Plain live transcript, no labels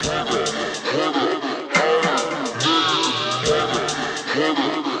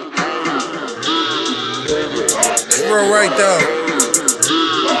real right though.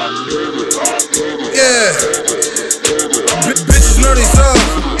 Yeah. Bitches know these off.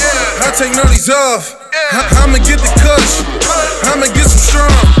 I take these off. I'ma get the kush. I'ma get some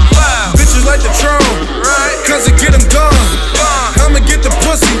strong. Bitches like the throne, cause it get them gone. I'ma get the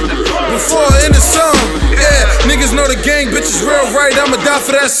pussy before I end the song. Yeah, niggas know the gang, bitches real right. I'ma die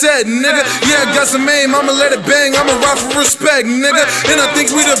for that set, nigga. Yeah, I got some aim, I'ma let it bang. I'ma rock for respect, nigga. And I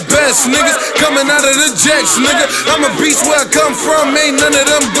think we the best, niggas coming out of the jacks, nigga. I'm a beast where I come from, ain't none of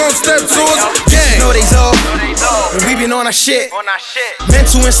them gon' step to us. Gang. Know they's off, and we been on our shit.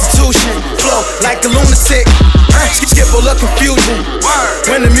 Mental institution, flow like a lunatic. Skip all the confusion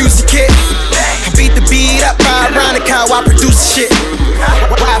when the music hit. I beat the beat up, ironic how I produce the shit.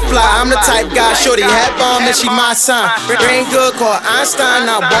 YFLY, I'm the type guy, shorty hat bomb and she my sign. Brain good, call Einstein,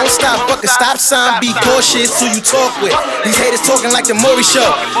 I won't stop, fuck a stop sign. Be cautious who you talk with. These haters talking like the Maury show.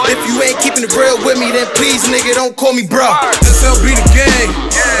 If you ain't keeping it real with me, then please nigga don't call me bro. SLB the gang,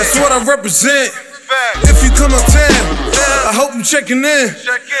 that's what I represent. If you come up town, I hope you checking in.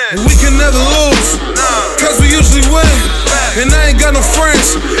 We can never lose, cause we usually win. And I ain't got no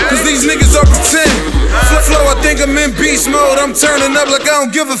friends, cause these niggas are pretend. Flow, I think I'm in beast mode. I'm turning up like I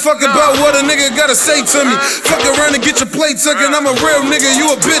don't give a fuck about what a nigga gotta say to me. Fuck around and get your plate tuckin'. I'm a real nigga,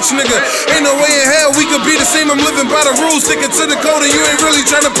 you a bitch nigga. Ain't no way in hell we could be the same. I'm living by the rules, sticking to the code, and you ain't really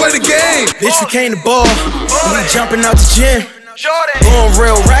trying to play the game. Bitch, we came to ball, we jumping out the gym. Going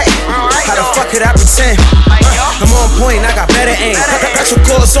real right, how the fuck could I pretend? I'm on point, I got better aim. Pressure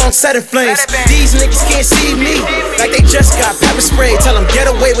course on setting flames. These niggas can't see me like they just got pepper spray. Tell them get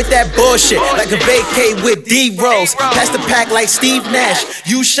away with that bullshit like a vacay with D-Rose. That's the pack like Steve Nash.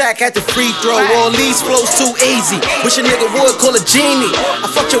 You Shaq at the free throw. All these flows too easy. Wish a nigga would call a genie. I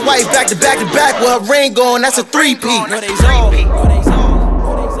fucked your wife back to back to back with her ring on. That's a 3-peat.